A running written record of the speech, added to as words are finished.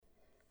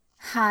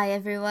Hi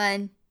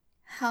everyone.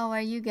 How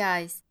are you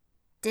guys?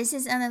 This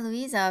is Ana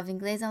Luisa of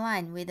Inglês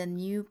Online with a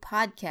new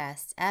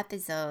podcast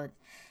episode.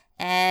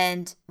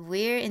 And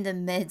we're in the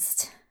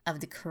midst of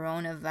the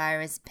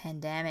coronavirus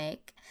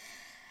pandemic.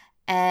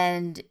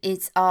 And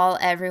it's all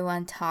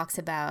everyone talks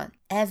about.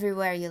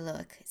 Everywhere you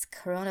look, it's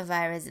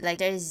coronavirus. Like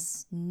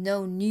there's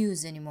no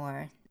news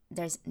anymore.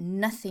 There's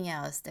nothing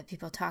else that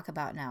people talk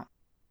about now.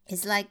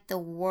 It's like the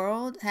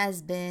world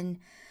has been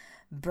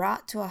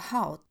brought to a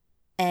halt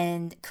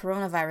and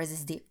coronavirus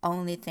is the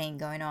only thing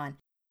going on.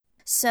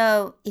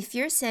 So, if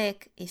you're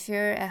sick, if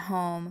you're at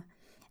home,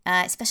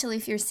 especially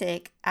if you're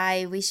sick,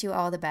 I wish you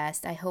all the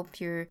best. I hope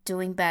you're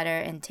doing better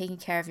and taking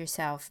care of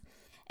yourself.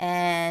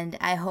 And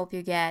I hope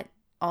you get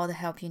all the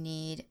help you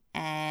need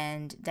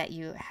and that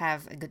you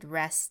have a good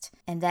rest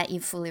and that you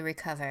fully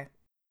recover.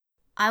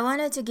 I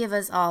wanted to give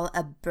us all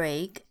a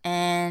break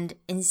and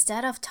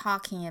instead of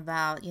talking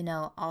about,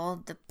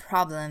 all the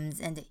problems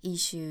and the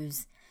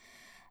issues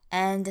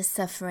and the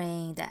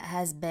suffering that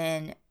has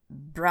been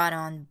brought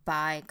on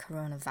by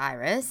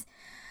coronavirus,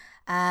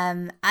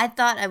 I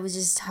thought I would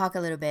just talk a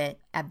little bit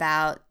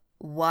about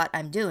what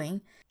I'm doing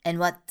and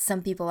what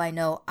some people I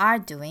know are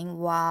doing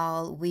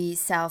while we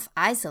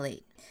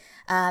self-isolate.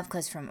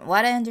 Because from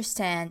what I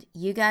understand,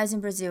 you guys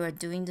in Brazil are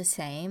doing the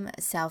same,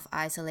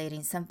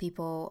 self-isolating. Some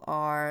people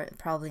are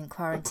probably in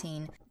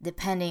quarantine,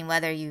 depending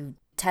whether you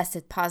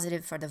tested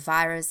positive for the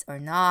virus or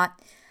not.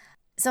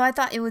 So I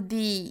thought it would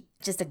be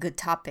just a good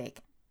topic.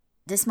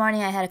 This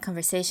morning I had a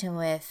conversation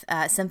with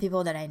some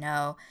people that I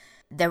know.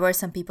 There were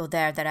some people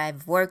there that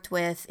I've worked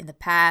with in the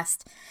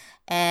past.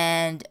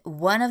 And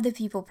one of the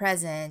people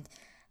present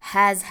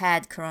has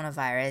had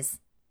coronavirus.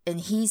 And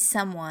he's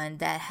someone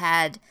that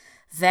had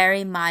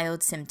very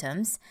mild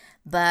symptoms,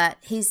 but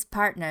his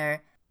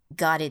partner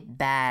got it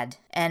bad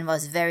and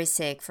was very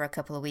sick for a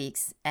couple of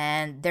weeks.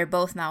 And they're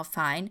both now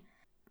fine.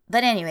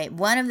 But anyway,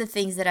 one of the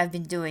things that I've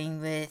been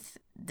doing with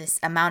this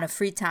amount of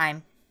free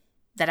time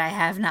that I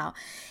have now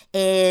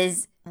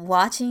is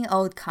watching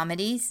old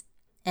comedies.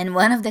 And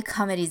one of the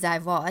comedies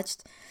I've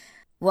watched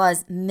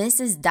was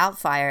Mrs.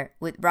 Doubtfire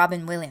with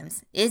Robin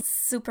Williams. It's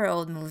a super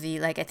old movie.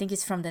 Like I think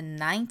it's from the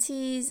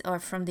 90s or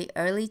from the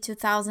early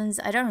 2000s.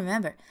 I don't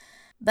remember.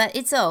 But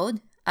it's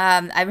old.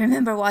 I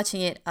remember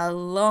watching it a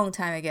long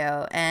time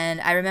ago.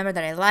 And I remember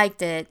that I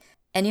liked it.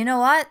 And you know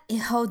what? It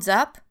holds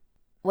up.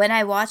 When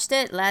I watched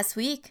it last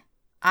week,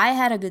 I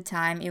had a good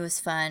time. It was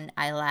fun.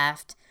 I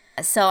laughed.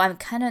 So I'm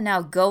kind of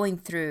now going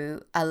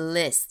through a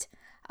list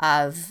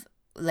of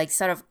like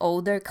sort of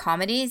older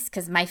comedies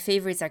because my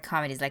favorites are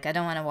comedies. Like I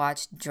don't want to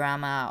watch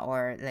drama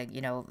or like,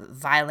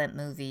 violent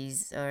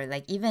movies or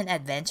like even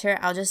adventure.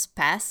 I'll just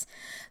pass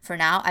for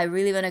now. I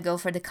really want to go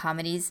for the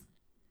comedies.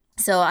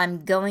 So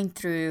I'm going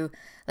through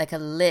like a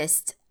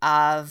list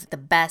of the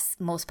best,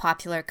 most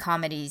popular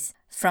comedies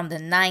from the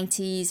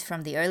 90s,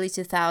 from the early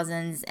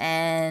 2000s,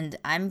 and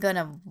I'm going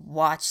to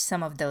watch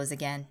some of those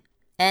again.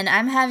 And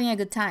I'm having a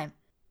good time.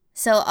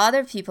 So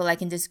other people,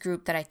 like in this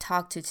group that I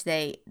talked to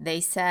today,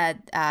 they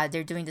said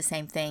they're doing the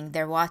same thing.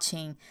 They're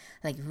watching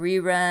like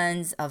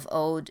reruns of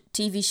old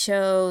TV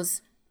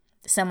shows.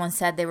 Someone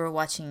said they were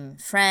watching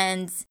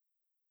Friends.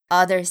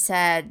 Others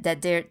said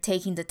that they're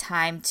taking the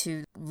time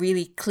to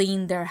really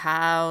clean their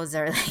house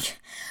or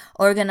like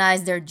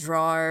organize their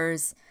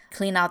drawers,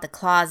 clean out the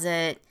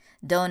closet,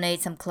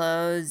 donate some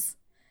clothes,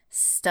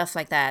 stuff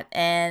like that.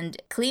 And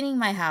cleaning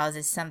my house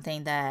is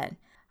something that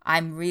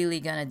I'm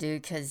really gonna do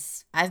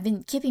because I've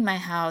been keeping my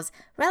house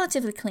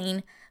relatively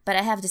clean. But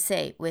I have to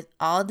say, with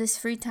all this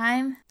free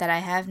time that I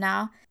have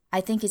now, I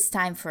think it's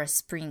time for a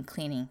spring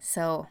cleaning.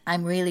 So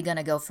I'm really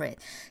gonna go for it.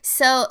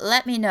 So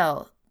let me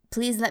know.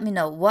 Please let me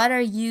know. What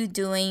are you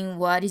doing?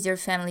 What is your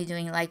family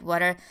doing? Like,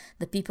 what are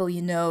the people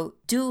you know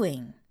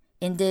doing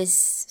in this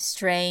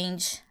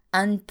strange,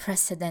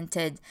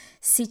 unprecedented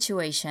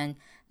situation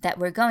that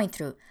we're going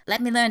through? Let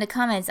me know in the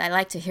comments. I'd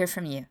like to hear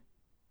from you.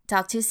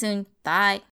 Talk to you soon. Bye.